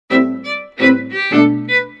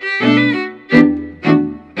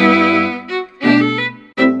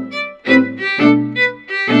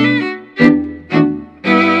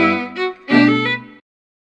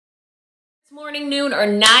afternoon,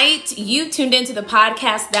 or night. You tuned into the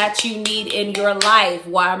podcast that you need in your life.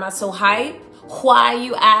 Why am I so hype? Why,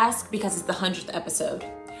 you ask? Because it's the 100th episode.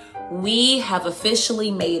 We have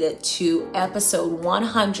officially made it to episode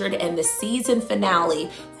 100 and the season finale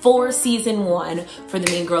for season 1 for the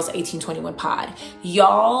Mean Girls 1821 pod.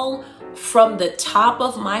 Y'all, from the top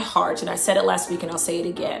of my heart, and I said it last week and I'll say it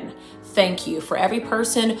again, thank you for every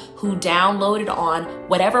person who downloaded on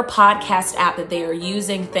whatever podcast app that they are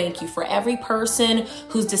using. Thank you for every person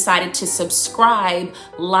who's decided to subscribe,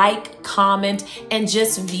 like, comment, and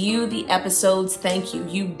just view the episodes. Thank you.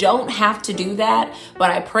 You don't have to do that,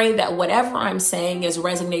 but I pray that whatever I'm saying is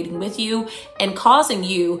resonating with you and causing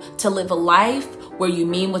you to live a life where you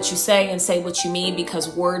mean what you say and say what you mean,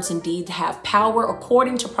 because words indeed have power,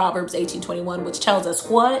 according to Proverbs 18:21, which tells us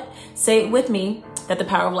what? Say it with me, that the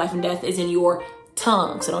power of life and death is in your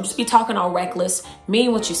tongue. So don't just be talking all reckless.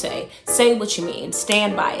 Mean what you say what you mean,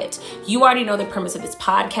 stand by it. You already know the premise of this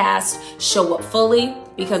podcast. Show up fully,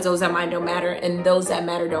 because those that mind don't matter, and those that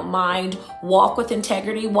matter don't mind. Walk with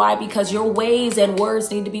integrity. Why? Because your ways and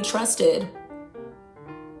words need to be trusted.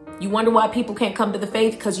 You wonder why people can't come to the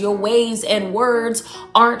faith? Because your ways and words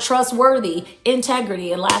aren't trustworthy.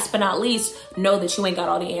 Integrity. And last but not least, know that you ain't got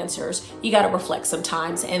all the answers. You got to reflect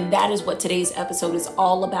sometimes. And that is what today's episode is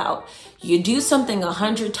all about. You do something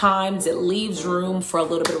 100 times, it leaves room for a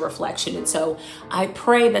little bit of reflection. And so I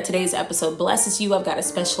pray that today's episode blesses you. I've got a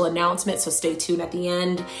special announcement, so stay tuned at the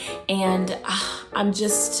end. And I'm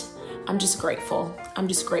just grateful. I'm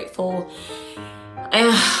just grateful.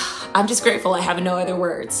 I'm just grateful. I have no other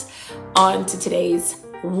words. On to today's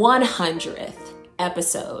 100th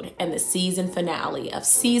episode and the season finale of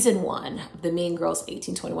season 1 of the Mean Girls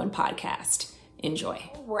 1821 podcast. Enjoy.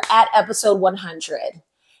 We're at episode 100,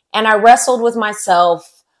 and I wrestled with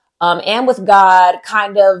myself and with God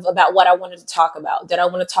kind of about what I wanted to talk about. Did I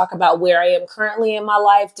want to talk about where I am currently in my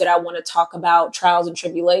life? Did I want to talk about trials and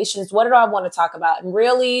tribulations? What did I want to talk about? And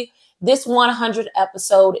really, this 100th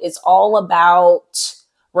episode is all about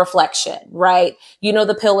reflection, right? You know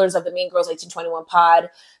the pillars of the Mean Girls 1821 pod.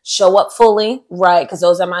 Show up fully, right? Because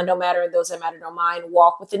those that mind don't matter, and those that matter don't mind.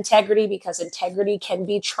 Walk with integrity, because integrity can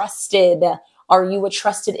be trusted. Are you a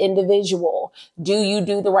trusted individual? Do you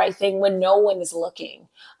do the right thing when no one is looking?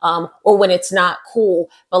 Or when it's not cool?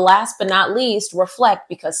 But last but not least, reflect,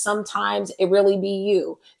 because sometimes it really be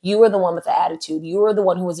you. You are the one with the attitude. You are the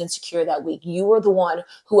one who was insecure that week. You are the one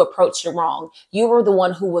who approached it wrong. You were the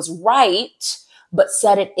one who was right, but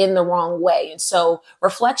said it in the wrong way. And so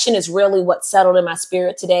reflection is really what settled in my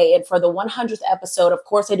spirit today. And for the 100th episode, of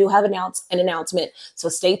course, I do have an announcement. So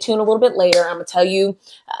stay tuned a little bit later. I'm going to tell you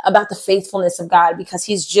about the faithfulness of God, because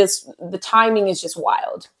the timing is just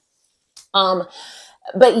wild.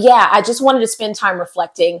 But yeah, I just wanted to spend time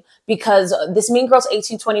reflecting, because this Mean Girls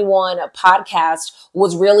 1821 podcast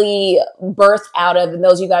was really birthed out of, and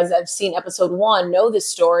those of you guys that have seen episode 1 know this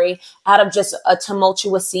story, out of just a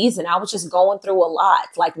tumultuous season. I was just going through a lot,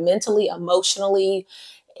 like mentally, emotionally,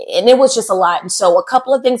 and it was just a lot. And so a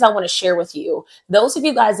couple of things I want to share with you. Those of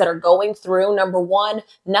you guys that are going through, number 1,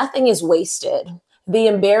 nothing is wasted. The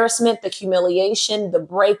embarrassment, the humiliation, the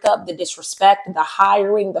breakup, the disrespect, the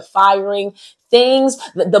hiring, the firing, things,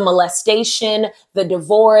 the molestation, the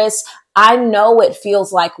divorce. I know it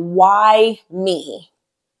feels like, why me?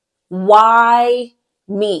 Why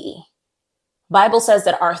me? Bible says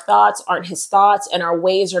that our thoughts aren't his thoughts and our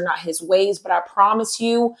ways are not his ways. But I promise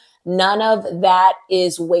you, none of that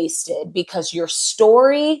is wasted, because your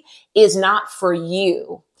story is not for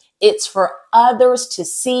you. It's for others to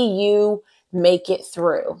see you make it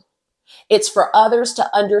through. It's for others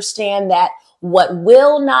to understand that what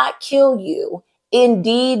will not kill you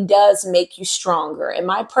indeed does make you stronger. And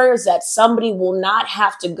my prayer is that somebody will not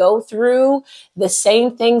have to go through the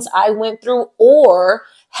same things I went through, or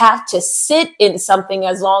have to sit in something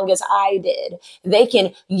as long as I did. They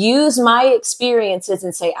can use my experiences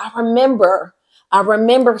and say, I remember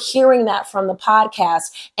hearing that from the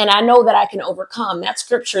podcast, and I know that I can overcome. That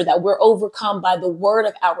scripture, that we're overcome by the word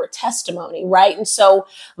of our testimony, right? And so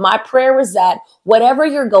my prayer is that whatever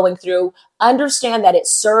you're going through, understand that it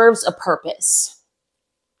serves a purpose.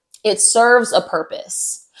 It serves a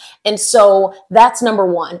purpose. And so that's number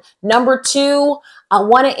 1. Number 2, I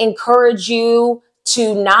want to encourage you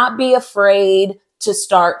to not be afraid to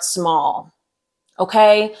start small.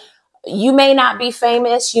 Okay? You may not be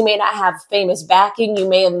famous. You may not have famous backing. You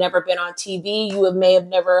may have never been on TV. You may have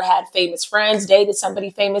never had famous friends, dated somebody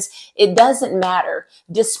famous. It doesn't matter.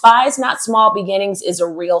 Despise not small beginnings is a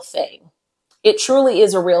real thing. It truly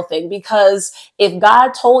is a real thing, because if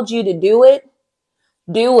God told you to do it,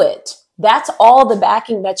 do it. That's all the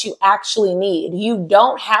backing that you actually need. You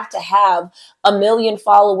don't have to have 1 million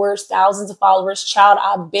followers, thousands of followers. Child,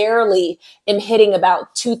 I barely am hitting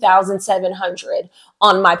about 2,700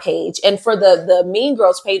 on my page. And for the Mean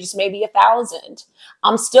Girls page, it's maybe 1,000.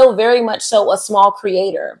 I'm still very much so a small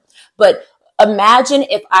creator. But imagine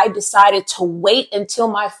if I decided to wait until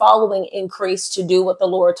my following increased to do what the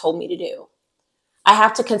Lord told me to do. I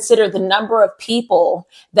have to consider the number of people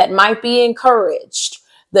that might be encouraged,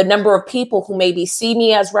 the number of people who maybe see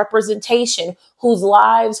me as representation, whose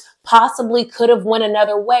lives possibly could have went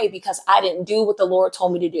another way because I didn't do what the Lord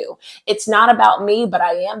told me to do. It's not about me, but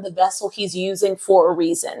I am the vessel he's using for a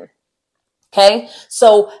reason. Okay.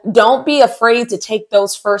 So don't be afraid to take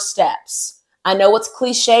those first steps. I know it's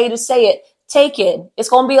cliche to say it. Take it. It's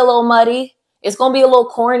going to be a little muddy. It's going to be a little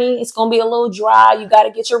corny. It's going to be a little dry. You got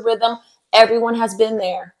to get your rhythm. Everyone has been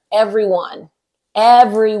there. Everyone.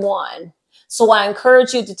 So I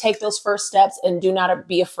encourage you to take those first steps and do not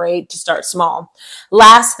be afraid to start small.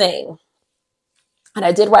 Last thing, and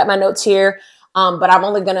I did write my notes here, but I'm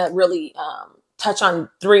only going to really touch on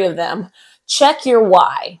 3 of them. Check your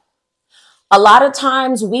why. A lot of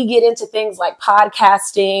times we get into things like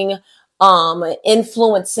podcasting,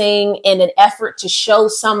 influencing in an effort to show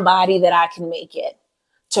somebody that I can make it,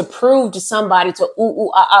 to prove to somebody to,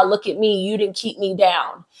 look at me, you didn't keep me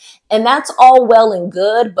down. And that's all well and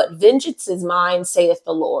good, but vengeance is mine, saith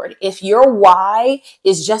the Lord. If your why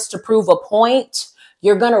is just to prove a point,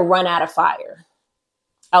 you're going to run out of fire.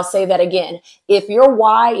 I'll say that again. If your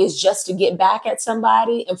why is just to get back at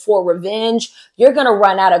somebody and for revenge, you're going to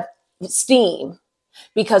run out of steam.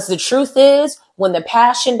 Because the truth is, when the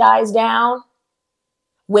passion dies down,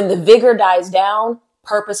 when the vigor dies down,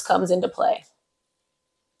 purpose comes into play.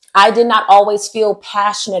 I did not always feel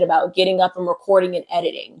passionate about getting up and recording and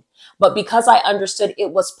editing, but because I understood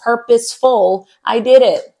it was purposeful, I did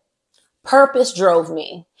it. Purpose drove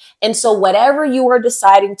me. And so whatever you are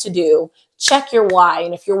deciding to do, check your why.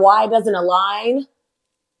 And if your why doesn't align,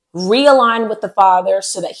 realign with the Father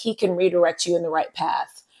so that he can redirect you in the right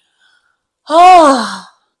path.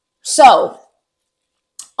 So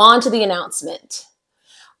on to the announcement.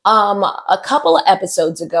 A couple of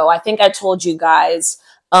episodes ago, I think I told you guys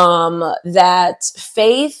that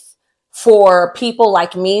faith for people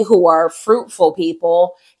like me who are fruitful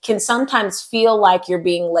people can sometimes feel like you're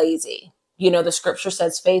being lazy. You know, the scripture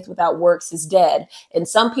says faith without works is dead. And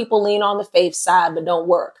some people lean on the faith side, but don't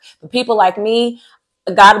work. But people like me,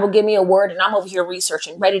 God will give me a word and I'm over here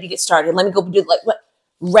researching, ready to get started. Let me go do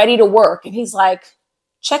ready to work. And he's like,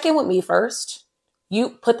 check in with me first. You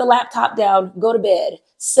put the laptop down, go to bed,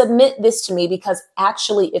 submit this to me because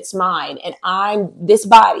actually it's mine. And I'm this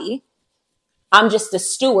body. I'm just the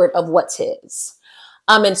steward of what's his.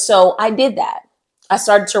 And so I did that. I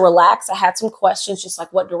started to relax. I had some questions, just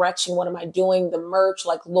like what direction, what am I doing? The merch,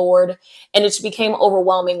 like Lord. And it just became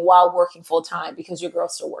overwhelming while working full time because your girl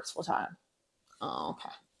still works full time. Oh,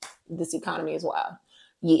 okay. This economy is wild.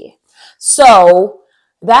 Yeah. So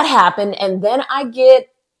that happened. And then I get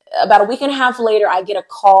about a week and a half later, I get a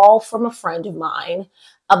call from a friend of mine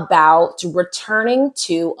about returning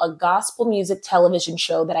to a gospel music television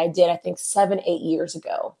show that I did, I think 7-8 years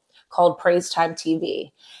ago called Praise Time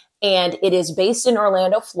TV. And it is based in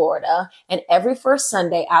Orlando, Florida. And every first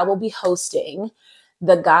Sunday, I will be hosting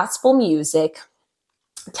the gospel music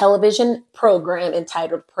television program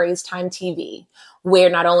entitled Praise Time TV, where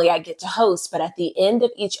not only I get to host, but at the end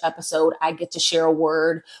of each episode, I get to share a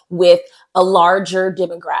word with a larger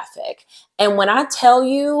demographic. And when I tell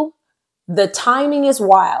you, the timing is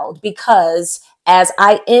wild because as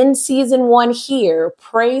I end season 1 here,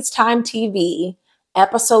 Praise Time TV,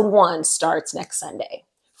 episode 1 starts next Sunday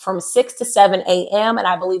from 6 to 7 a.m. And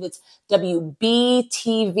I believe it's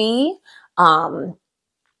WBTV.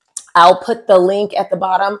 I'll put the link at the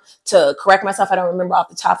bottom to correct myself. I don't remember off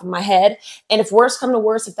the top of my head. And if worse come to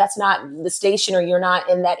worse, if that's not the station or you're not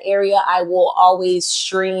in that area, I will always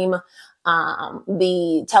stream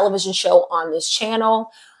the television show on this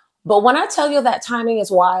channel. But when I tell you that timing is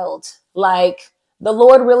wild, like the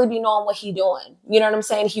Lord really be knowing what he doing. You know what I'm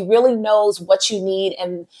saying? He really knows what you need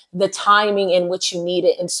and the timing in which you need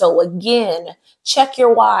it. And so again, check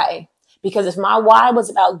your why. Because if my why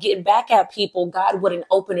was about getting back at people, God wouldn't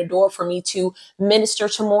open a door for me to minister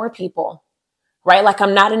to more people, right? Like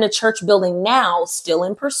I'm not in a church building now, still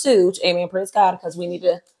in pursuit. Amen. Praise God. Because we need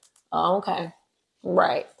to. Oh, okay.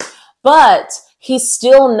 Right. But he's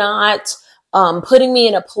still not putting me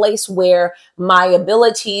in a place where my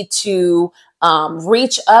ability to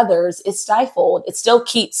reach others is stifled. It still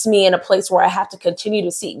keeps me in a place where I have to continue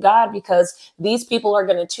to seek God, because these people are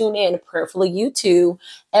going to tune in, prayerfully you too,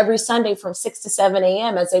 every Sunday from 6 to 7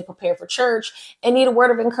 a.m. as they prepare for church and need a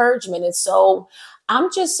word of encouragement. And so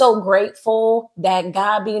I'm just so grateful that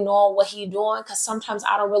God be knowing what he doing, because sometimes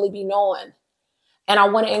I don't really be knowing. And I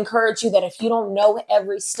want to encourage you that if you don't know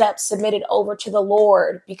every step, submit it over to the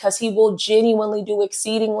Lord, because he will genuinely do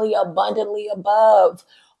exceedingly abundantly above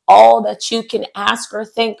all that you can ask or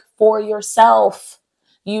think for yourself.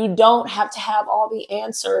 You don't have to have all the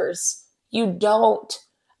answers. You don't.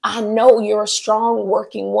 I know you're a strong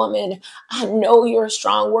working woman. I know you're a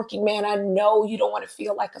strong working man. I know you don't want to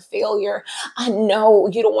feel like a failure. I know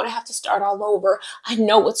you don't want to have to start all over. I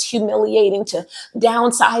know it's humiliating to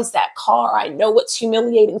downsize that car. I know it's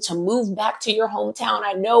humiliating to move back to your hometown.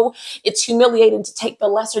 I know it's humiliating to take the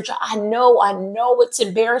lesser job. I know it's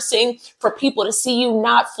embarrassing for people to see you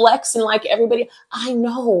not flexing like everybody. I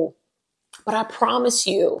know, but I promise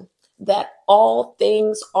you that all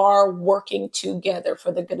things are working together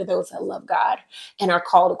for the good of those that love God and are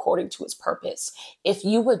called according to his purpose. If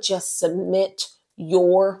you would just submit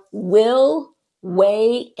your will,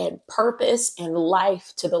 way, and purpose and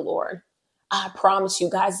life to the Lord, I promise you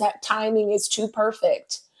guys, that timing is too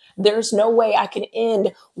perfect. There's no way I can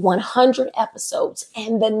end 100 episodes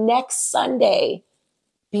and the next Sunday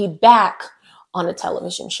be back on a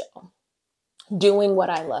television show doing what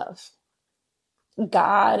I love.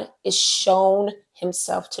 God is shown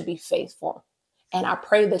himself to be faithful. And I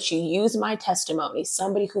pray that you use my testimony,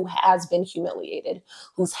 somebody who has been humiliated,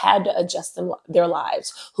 who's had to adjust their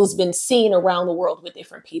lives, who's been seen around the world with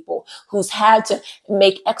different people, who's had to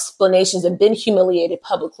make explanations and been humiliated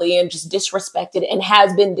publicly and just disrespected and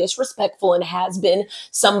has been disrespectful and has been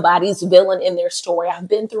somebody's villain in their story. I've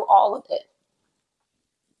been through all of it.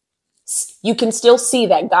 You can still see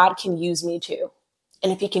that God can use me too.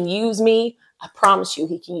 And if he can use me, I promise you,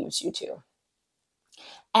 he can use you too.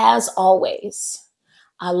 As always,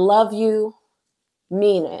 I love you,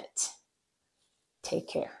 mean it. Take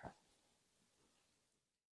care.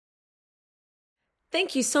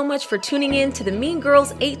 Thank you so much for tuning in to the Mean Girls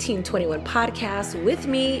 1821 podcast with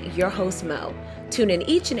me, your host, Mo. Tune in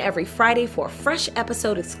each and every Friday for a fresh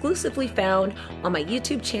episode exclusively found on my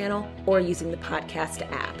YouTube channel or using the podcast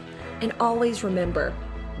app. And always remember,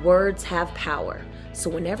 words have power. So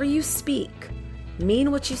whenever you speak,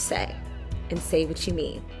 mean what you say and say what you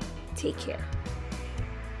mean. Take care.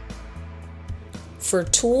 For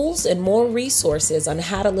tools and more resources on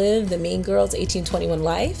how to live the Mean Girls 1821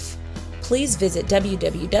 life, please visit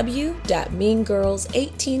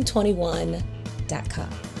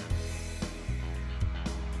www.meangirls1821.com.